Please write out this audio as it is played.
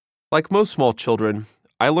Like most small children,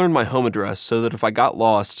 I learned my home address so that if I got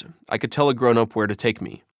lost, I could tell a grown-up where to take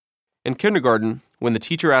me. In kindergarten, when the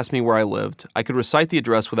teacher asked me where I lived, I could recite the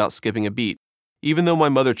address without skipping a beat, even though my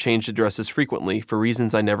mother changed addresses frequently for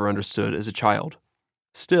reasons I never understood as a child.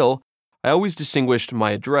 Still, I always distinguished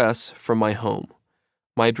my address from my home.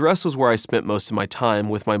 My address was where I spent most of my time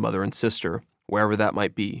with my mother and sister, wherever that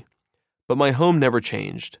might be. But my home never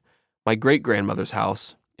changed. My great-grandmother's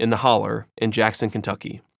house, in the Holler, in Jackson,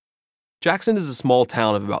 Kentucky. Jackson is a small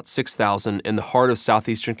town of about 6,000 in the heart of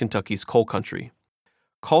southeastern Kentucky's coal country.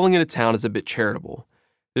 Calling it a town is a bit charitable.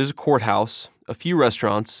 There's a courthouse, a few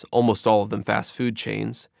restaurants, almost all of them fast food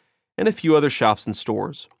chains, and a few other shops and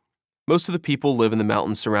stores. Most of the people live in the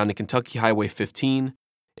mountains surrounding Kentucky Highway 15,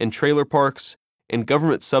 in trailer parks, in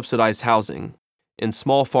government-subsidized housing, in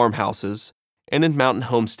small farmhouses, and in mountain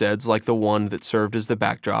homesteads like the one that served as the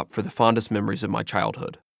backdrop for the fondest memories of my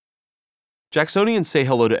childhood. Jacksonians say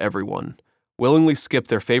hello to everyone, willingly skip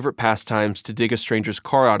their favorite pastimes to dig a stranger's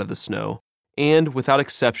car out of the snow, and, without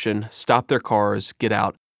exception, stop their cars, get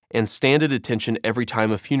out, and stand at attention every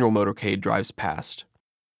time a funeral motorcade drives past.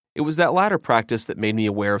 It was that latter practice that made me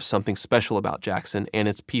aware of something special about Jackson and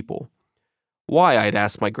its people. Why, I'd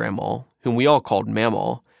asked my grandma, whom we all called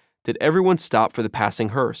Mamaw, did everyone stop for the passing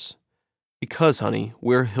hearse? Because, honey,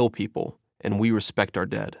 we're hill people, and we respect our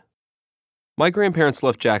dead. My grandparents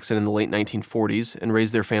left Jackson in the late 1940s and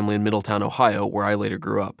raised their family in Middletown, Ohio, where I later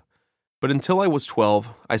grew up. But until I was 12,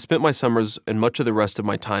 I spent my summers and much of the rest of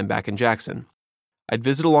my time back in Jackson. I'd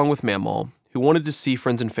visit along with Mamaw, who wanted to see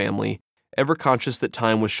friends and family, ever conscious that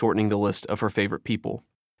time was shortening the list of her favorite people.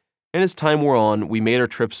 And as time wore on, we made our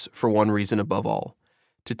trips for one reason above all,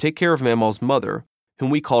 to take care of Mamaw's mother,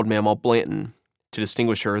 whom we called Mamaw Blanton, to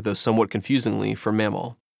distinguish her, though somewhat confusingly, from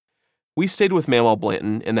Mamaw. We stayed with Mamaw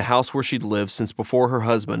Blanton in the house where she'd lived since before her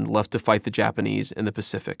husband left to fight the Japanese in the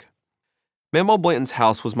Pacific. Mamaw Blanton's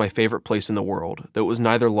house was my favorite place in the world, though it was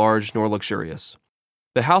neither large nor luxurious.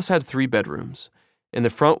 The house had 3 bedrooms. In the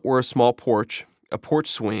front were a small porch, a porch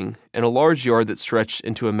swing, and a large yard that stretched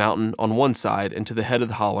into a mountain on one side and to the head of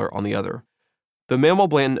the holler on the other. Though Mamaw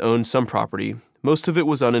Blanton owned some property, most of it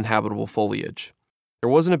was uninhabitable foliage. There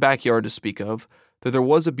wasn't a backyard to speak of, though there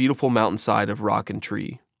was a beautiful mountainside of rock and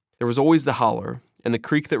tree. There was always the holler, and the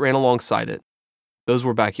creek that ran alongside it. Those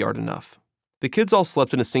were backyard enough. The kids all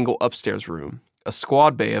slept in a single upstairs room, a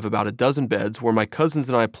squad bay of about a dozen beds where my cousins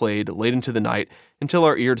and I played late into the night until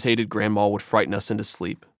our irritated grandma would frighten us into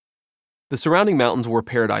sleep. The surrounding mountains were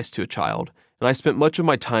paradise to a child, and I spent much of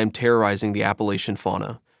my time terrorizing the Appalachian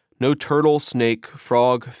fauna. No turtle, snake,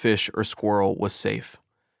 frog, fish, or squirrel was safe.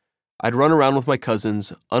 I'd run around with my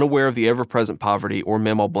cousins, unaware of the ever-present poverty or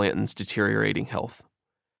Mamaw Blanton's deteriorating health.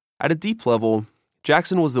 At a deep level,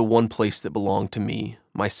 Jackson was the one place that belonged to me,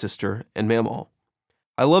 my sister, and Mamaw.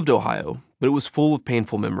 I loved Ohio, but it was full of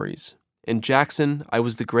painful memories. In Jackson, I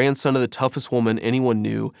was the grandson of the toughest woman anyone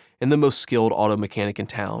knew and the most skilled auto mechanic in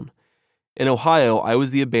town. In Ohio, I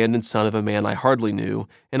was the abandoned son of a man I hardly knew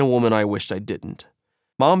and a woman I wished I didn't.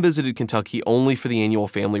 Mom visited Kentucky only for the annual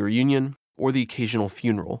family reunion or the occasional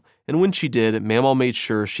funeral, and when she did, Mamaw made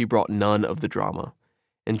sure she brought none of the drama.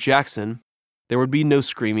 In Jackson, there would be no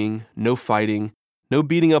screaming, no fighting, no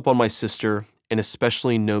beating up on my sister, and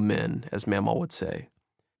especially no men, as Mamaw would say.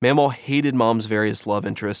 Mamaw hated Mom's various love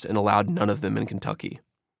interests and allowed none of them in Kentucky.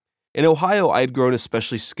 In Ohio, I had grown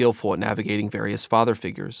especially skillful at navigating various father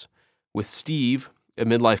figures. With Steve, a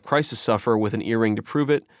midlife crisis sufferer with an earring to prove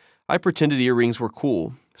it, I pretended earrings were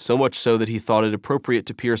cool, so much so that he thought it appropriate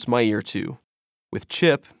to pierce my ear too. With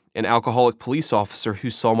Chip, an alcoholic police officer who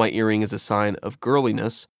saw my earring as a sign of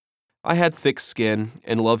girliness, I had thick skin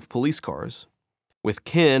and loved police cars. With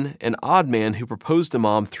Ken, an odd man who proposed to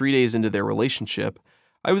Mom 3 days into their relationship,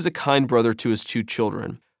 I was a kind brother to his 2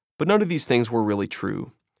 children, but none of these things were really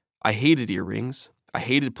true. I hated earrings, I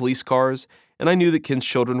hated police cars, and I knew that Ken's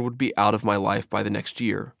children would be out of my life by the next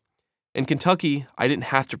year. In Kentucky, I didn't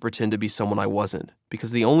have to pretend to be someone I wasn't, because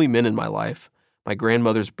the only men in my life, my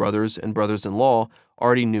grandmother's brothers and brothers-in-law,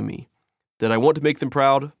 already knew me. Did I want to make them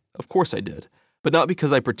proud? Of course I did, but not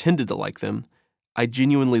because I pretended to like them. I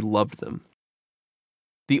genuinely loved them.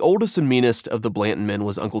 The oldest and meanest of the Blanton men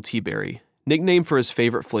was Uncle T-Berry, nicknamed for his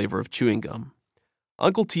favorite flavor of chewing gum.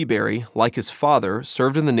 Uncle T-Berry, like his father,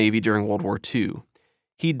 served in the Navy during World War II.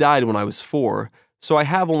 He died when I was 4, so I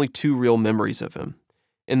have only 2 real memories of him.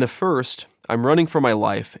 In the first, I'm running for my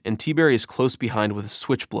life, and T-Berry is close behind with a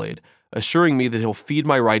switchblade, assuring me that he'll feed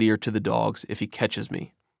my right ear to the dogs if he catches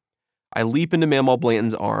me. I leap into Mamaw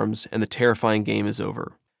Blanton's arms, and the terrifying game is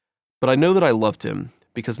over. But I know that I loved him,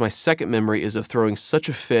 because my second memory is of throwing such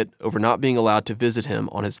a fit over not being allowed to visit him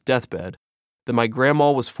on his deathbed that my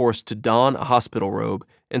grandma was forced to don a hospital robe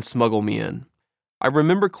and smuggle me in. I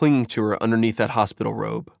remember clinging to her underneath that hospital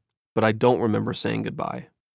robe, but I don't remember saying goodbye.